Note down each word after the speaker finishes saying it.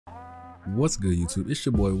What's good, YouTube? It's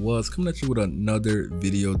your boy iTzWuz coming at you with another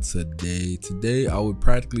video today. Today I will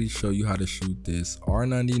practically show you how to shoot this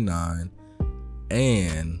R99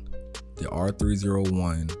 and the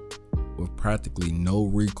R301 with practically no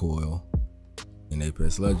recoil in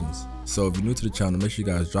Apex Legends. So if you're new to the channel, make sure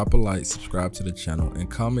you guys drop a like, subscribe to the channel, and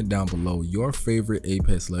comment down below your favorite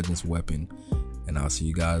Apex Legends weapon, and I'll see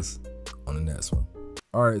you guys on the next one.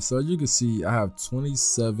 Alright, so as you can see, I have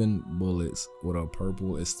 27 bullets with a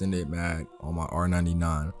purple extended mag on my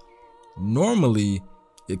R99. Normally,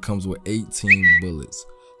 it comes with 18 bullets.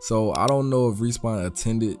 So I don't know if Respawn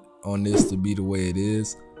intended on this to be the way it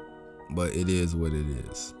is, but it is what it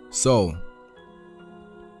is. So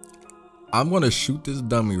I'm going to shoot this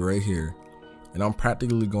dummy right here, and I'm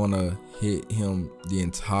practically going to hit him the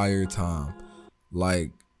entire time.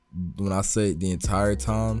 Like, when I say the entire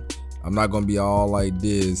time, I'm not gonna be all like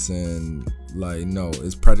this and like, no,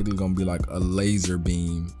 it's practically gonna be like a laser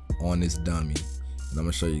beam on this dummy, and I'm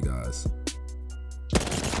gonna show you guys.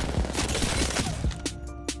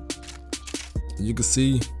 As you can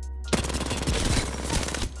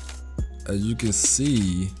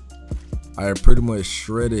see, I pretty much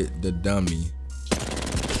shredded the dummy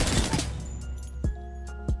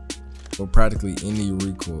for practically any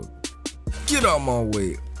recoil. Get out my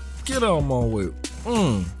way, get out my way.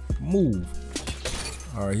 Move.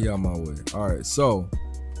 All right, he out my way. All right, so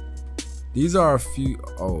these are a few.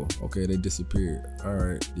 Oh, okay, they disappeared. All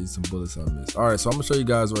right, these some bullets I missed. All right, so I'm gonna show you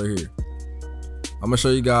guys right here. I'm gonna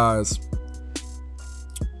show you guys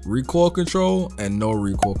recoil control and no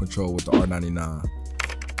recoil control with the R99.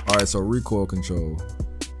 All right, so recoil control.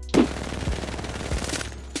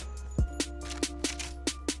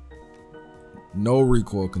 No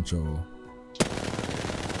recoil control.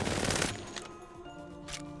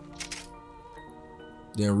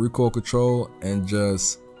 Then recoil control and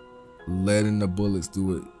just letting the bullets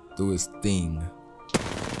do its thing.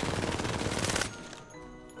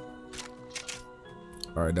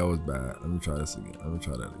 All right, that was bad. Let me try this again. Let me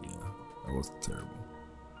try that again. That was terrible.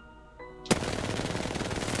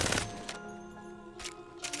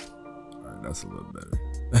 All right, that's a little better.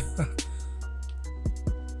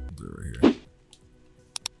 Do it right here.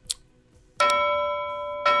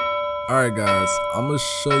 All right, guys, I'm gonna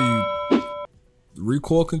show you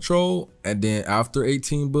recoil control, and then after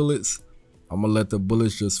 18 bullets, I'm gonna let the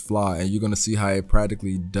bullets just fly, and you're gonna see how it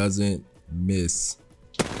practically doesn't miss.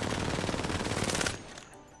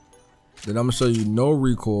 Then I'm gonna show you no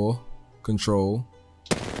recoil control,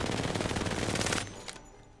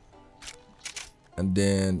 and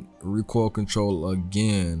then recoil control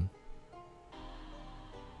again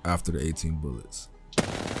after the 18 bullets.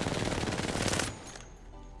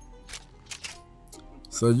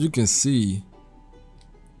 So as you can see,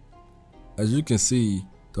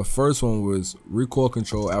 the first one was recoil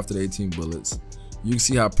control after the 18 bullets. You can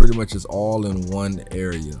see how pretty much it's all in one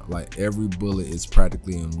area. Like every bullet is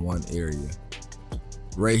practically in one area.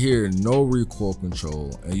 Right here, no recoil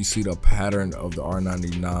control, and you see the pattern of the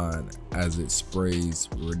R99 as it sprays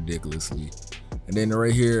ridiculously. And then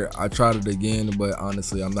right here, I tried it again, but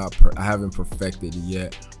honestly, I haven't perfected it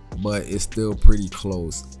yet, but it's still pretty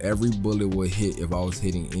close. Every bullet would hit if I was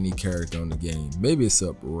hitting any character on the game. Maybe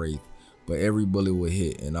except Wraith. But every bullet would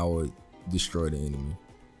hit and I would destroy the enemy.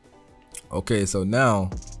 Okay, so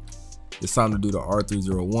now it's time to do the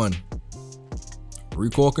R301.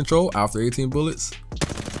 Recoil control after 18 bullets.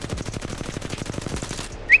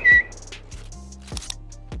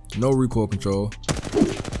 No recoil control.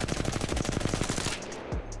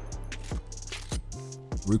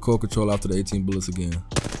 Recoil control after the 18 bullets again.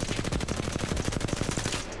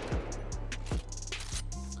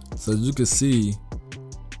 So as you can see,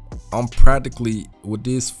 I'm practically, with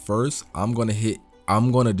this first, I'm gonna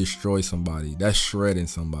destroy somebody. That's shredding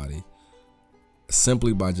somebody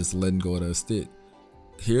simply by just letting go of the stick.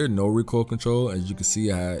 Here, no recoil control. As you can see,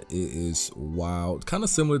 how it is wild, kind of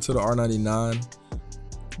similar to the R99,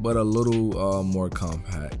 but a little more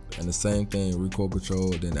compact. And the same thing, recoil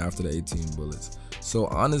control, then after the 18 bullets. So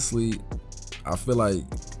honestly, I feel like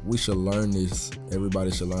we should learn this.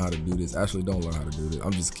 Everybody should learn how to do this. Actually, don't learn how to do this.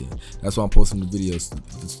 I'm just kidding. That's why I'm posting the videos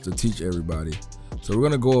to teach everybody. So we're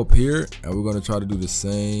gonna go up here and we're gonna try to do the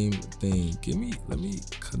same thing. Let me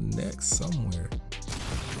connect somewhere.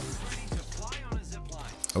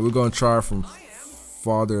 And we're gonna try from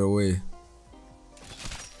farther away.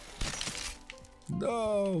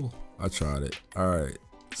 No, I tried it. All right.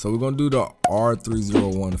 So we're gonna do the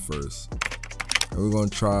R301 first, and we're gonna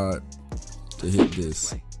try to hit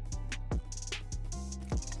this.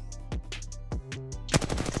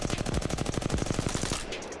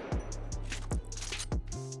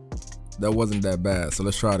 That wasn't that bad, so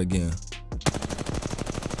let's try it again.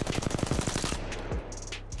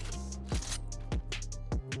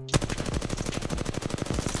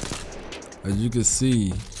 As you can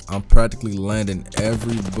see, I'm practically landing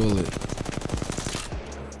every bullet.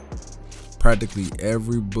 Practically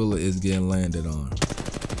every bullet is getting landed on.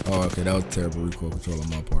 Oh, okay, that was terrible recoil control on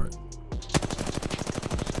my part.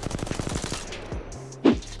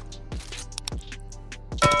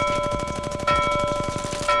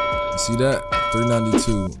 You see that?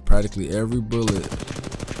 392, practically every bullet.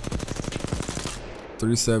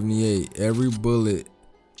 378, every bullet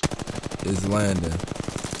is landing.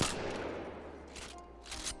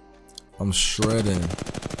 I'm shredding.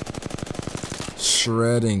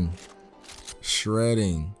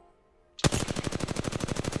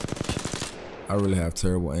 I really have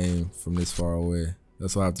terrible aim from this far away.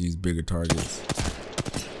 That's why I have to use bigger targets.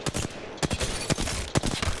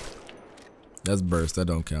 That's burst, that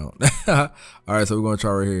don't count. Alright, so we're gonna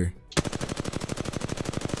try right here.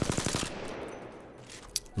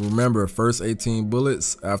 Remember, first 18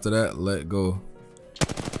 bullets, after that, let go.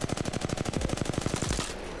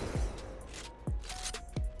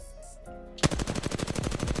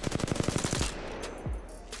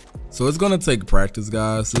 So it's gonna take practice,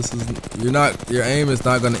 guys. Your aim is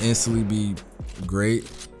not gonna instantly be great.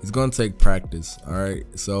 It's gonna take practice, all right?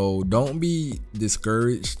 So don't be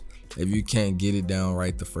discouraged if you can't get it down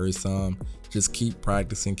right the first time. Just keep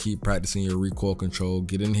practicing your recoil control.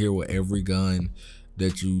 Get in here with every gun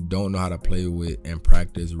that you don't know how to play with and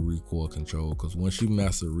practice recoil control, because once you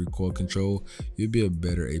master recoil control, you'll be a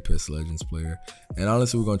better Apex Legends player. And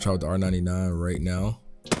honestly, we're gonna try with the R99 right now.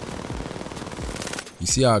 You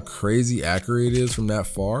see how crazy accurate it is from that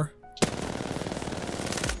far?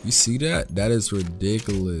 You see that? That is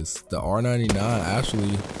ridiculous. The R99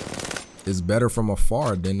 actually is better from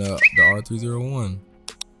afar than the R301.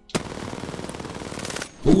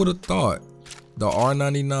 Who would have thought? The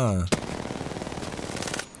R99.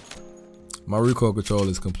 My recoil control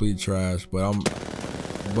is complete trash, but I'm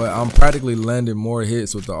practically landing more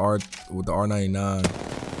hits with the R99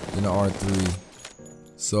 than the R3.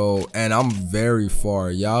 So, and I'm very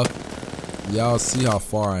far. Y'all see how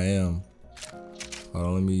far I am. Hold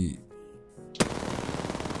on,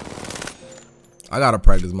 I gotta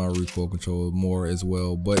practice my recoil control more as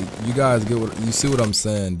well. But you guys you see what I'm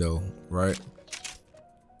saying though, right?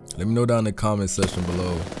 Let me know down in the comment section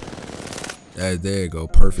below. There you go,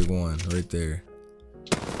 perfect one right there.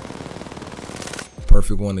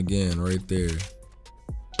 Perfect one again right there.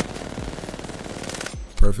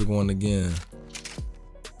 Perfect one again.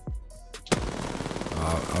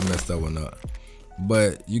 I messed that one up.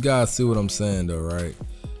 But you guys see what I'm saying though, right?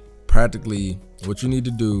 Practically what you need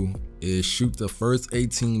to do is shoot the first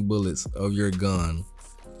 18 bullets of your gun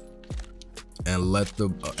and let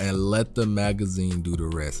the magazine do the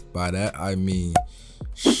rest. By that I mean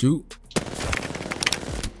shoot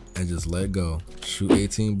and just let go. Shoot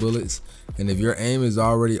 18 bullets, and if your aim is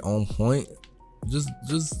already on point, just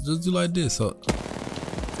do like this. So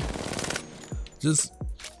just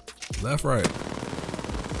left, right.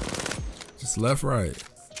 Just left, right.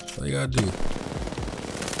 That's all you gotta do.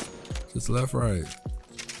 Just left, right.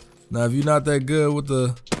 Now, if you're not that good with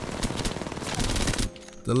the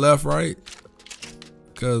left, right,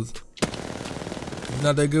 because you're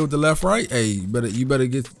not that good with the left, right, hey, you better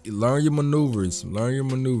learn your maneuvers. Learn your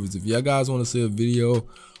maneuvers. If y'all guys want to see a video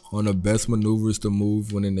on the best maneuvers to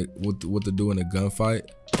move when what to do in a gunfight,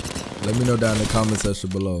 let me know down in the comment section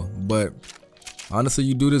below. But honestly,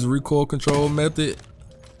 you do this recoil control method,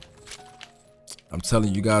 I'm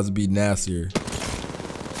telling you guys will be nastier.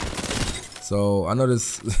 So I know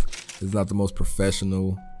this is not the most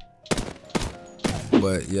professional,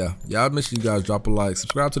 but yeah, y'all make sure you guys drop a like,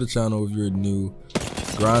 subscribe to the channel if you're new,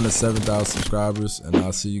 grind to 7,000 subscribers, and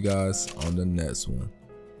I'll see you guys on the next one.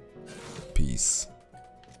 Peace.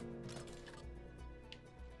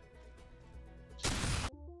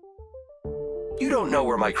 You don't know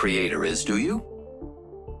where my creator is, do you?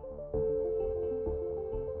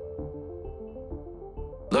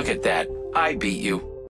 Look at that. I beat you.